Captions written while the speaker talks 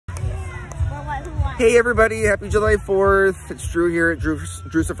Hey everybody, happy July 4th. It's Drew here at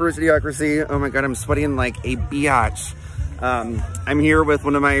Drucifer's Idiocracy. Oh my god, I'm sweating like a biatch. I'm here with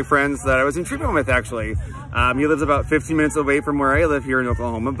one of my friends that I was in treatment with actually. He lives about 15 minutes away from where I live here in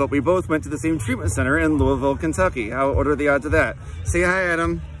Oklahoma, but we both went to the same treatment center in Louisville, Kentucky. What are the odds of that? Say hi,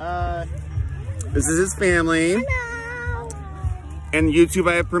 Adam. This is his family. Hello. And YouTube,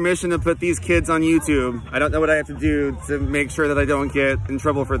 I have permission to put these kids on YouTube. I don't know what I have to do to make sure that I don't get in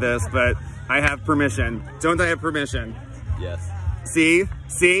trouble for this, but I have permission. Don't I have permission? Yes. See?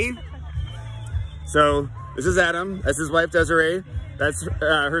 See? So, this is Adam. That's his wife, Desiree. That's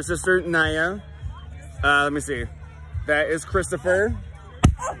her sister, Naya. Let me see. That is Christopher.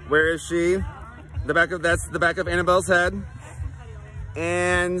 Where is she? That's the back of Annabelle's head.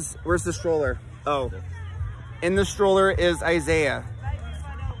 And where's the stroller? Oh. In the stroller is Isaiah.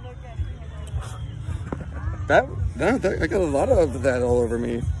 I got a lot of that all over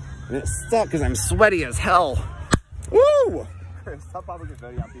me. And it's stuck because I'm sweaty as hell. Woo! Stop popping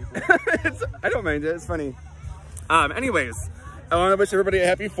confetti on people. I don't mind it, it's funny. Anyways, I want to wish everybody a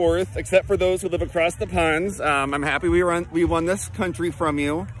happy 4th, except for those who live across the ponds. I'm happy we won this country from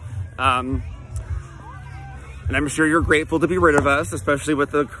you. And I'm sure you're grateful to be rid of us, especially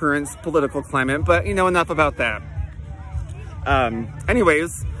with the current political climate, but you know, enough about that.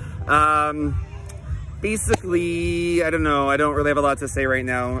 Anyways, basically, I don't know. I don't really have a lot to say right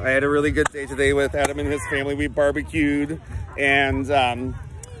now. I had a really good day today with Adam and his family. We barbecued and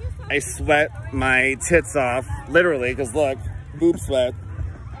I sweat my tits off, literally, because look, boob sweat.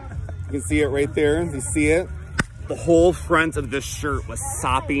 You can see it right there. You see it? The whole front of this shirt was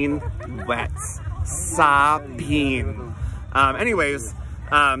sopping wet. Sopping. Anyways,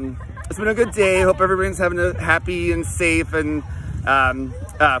 it's been a good day. Hope everyone's having a happy and safe and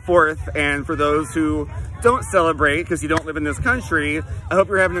 4th. And for those who don't celebrate because you don't live in this country, I hope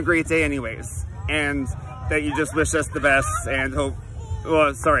you're having a great day anyways. And that you just wish us the best and hope,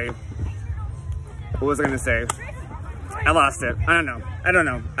 well, sorry. What was I gonna say? I lost it. I don't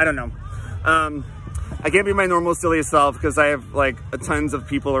know. I can't be my normal silly self because I have like tons of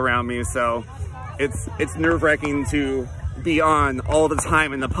people around me, so it's nerve-wracking to be on all the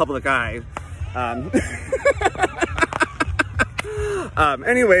time in the public eye.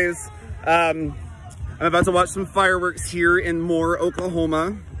 Anyways, I'm about to watch some fireworks here in Moore,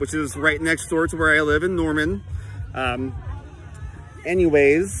 Oklahoma, which is right next door to where I live in Norman.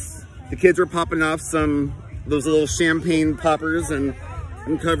 Anyways, the kids are popping off those little champagne poppers, and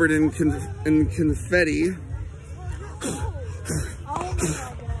I'm covered in confetti.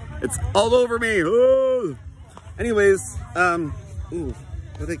 It's all over me. Ooh. Anyways, ooh,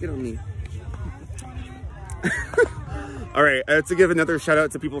 how'd they get on me? All right, I have to give another shout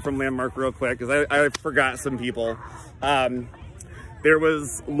out to people from Landmark real quick because I forgot some people. There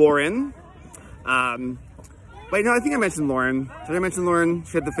was Lauren. Wait, no, I think I mentioned Lauren. Did I mention Lauren?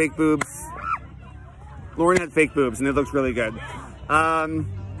 She had the fake boobs. Lauren had fake boobs and it looked really good.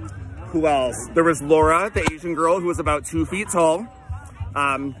 Who else? There was Laura, the Asian girl who was about 2 feet tall.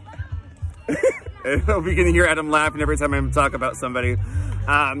 I hope you can hear Adam laughing every time I talk about somebody.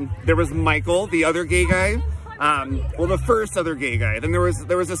 There was Michael, the other gay guy. Well, the first other gay guy. Then there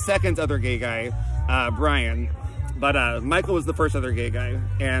was a second other gay guy, Brian. But Michael was the first other gay guy,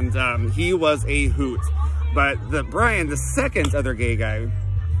 and he was a hoot. But Brian, the second other gay guy,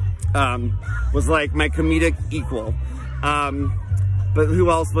 was like my comedic equal. But who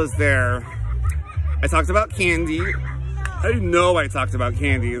else was there? I talked about Candy. I know I talked about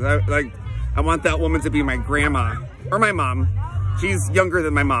Candy. I want that woman to be my grandma or my mom. She's younger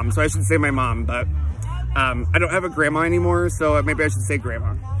than my mom, so I should say my mom, but I don't have a grandma anymore, so maybe I should say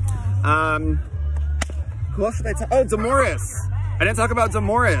grandma. Who else should I talk? Oh, Demoris. I didn't talk about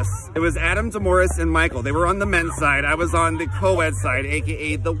Demoris. It was Adam, Demoris, and Michael. They were on the men's side. I was on the co-ed side,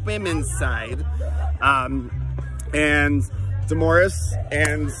 aka the women's side. And Demoris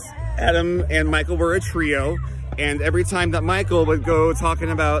and Adam and Michael were a trio. And every time that Michael would go talking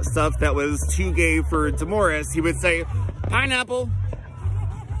about stuff that was too gay for Demoris, he would say, pineapple.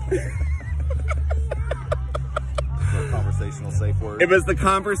 Conversational safe word. It was the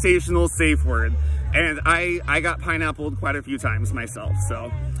conversational safe word. And I got pineappled quite a few times myself.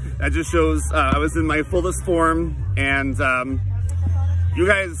 So that just shows I was in my fullest form. And you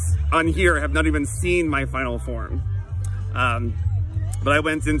guys on here have not even seen my final form. But I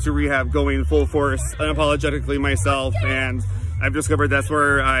went into rehab going full force, unapologetically myself, and I've discovered that's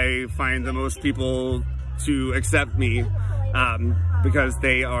where I find the most people to accept me, because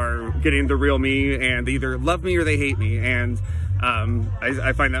they are getting the real me, and they either love me or they hate me, and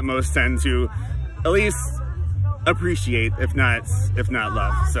I find that most tend to at least appreciate, if not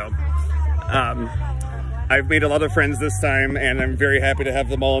love. So I've made a lot of friends this time, and I'm very happy to have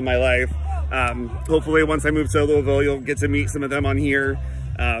them all in my life. Hopefully once I move to Louisville, you'll get to meet some of them on here.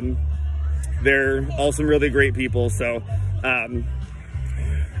 They're all some really great people, so I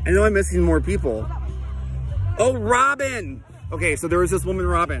know I'm missing more people. Oh, Robin! Okay, so there was this woman,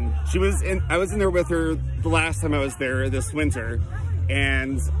 Robin. I was in there with her the last time I was there this winter.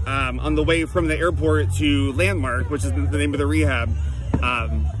 And on the way from the airport to Landmark, which is the name of the rehab,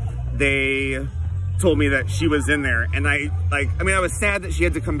 they told me that she was in there. And I was sad that she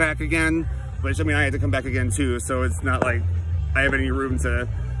had to come back again, which, I mean, I had to come back again too. So it's not like I have any room to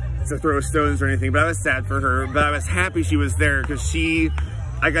throw stones or anything, but I was sad for her. But I was happy she was there because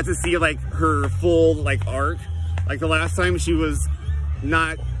I got to see like her full like arc. Like the last time she was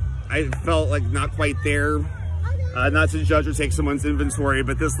not, I felt like not quite there. Not to judge or take someone's inventory,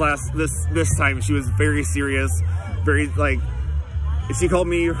 but this time she was very serious, very like, she called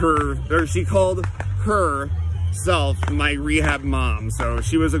herself my rehab mom. So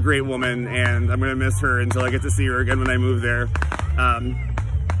she was a great woman, and I'm gonna miss her until I get to see her again when I move there.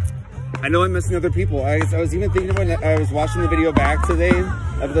 I know I'm missing other people. I was even thinking when I was watching the video back today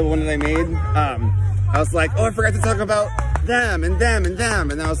of the one that I made. I was like, oh, I forgot to talk about them and them and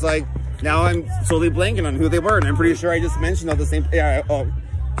them, and I was like, now I'm totally blanking on who they were, and I'm pretty sure I just mentioned all the same. Yeah,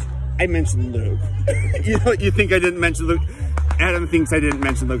 I mentioned Luke. You think I didn't mention Luke? Adam thinks I didn't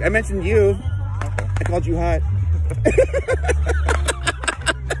mention Luke. I mentioned you. I called you hot.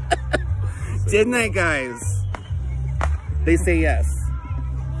 Didn't I, guys? They say yes.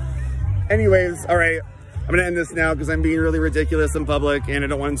 Anyways, all right. I'm gonna end this now because I'm being really ridiculous in public, and I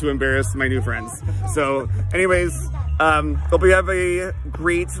don't want to embarrass my new friends. So, anyways. Hope you have a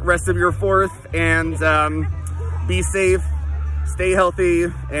great rest of your 4th, and be safe, stay healthy,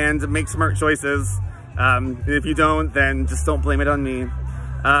 and make smart choices. And if you don't, then just don't blame it on me.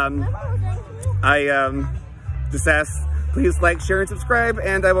 I just ask, please like, share, and subscribe,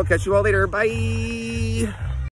 and I will catch you all later. Bye!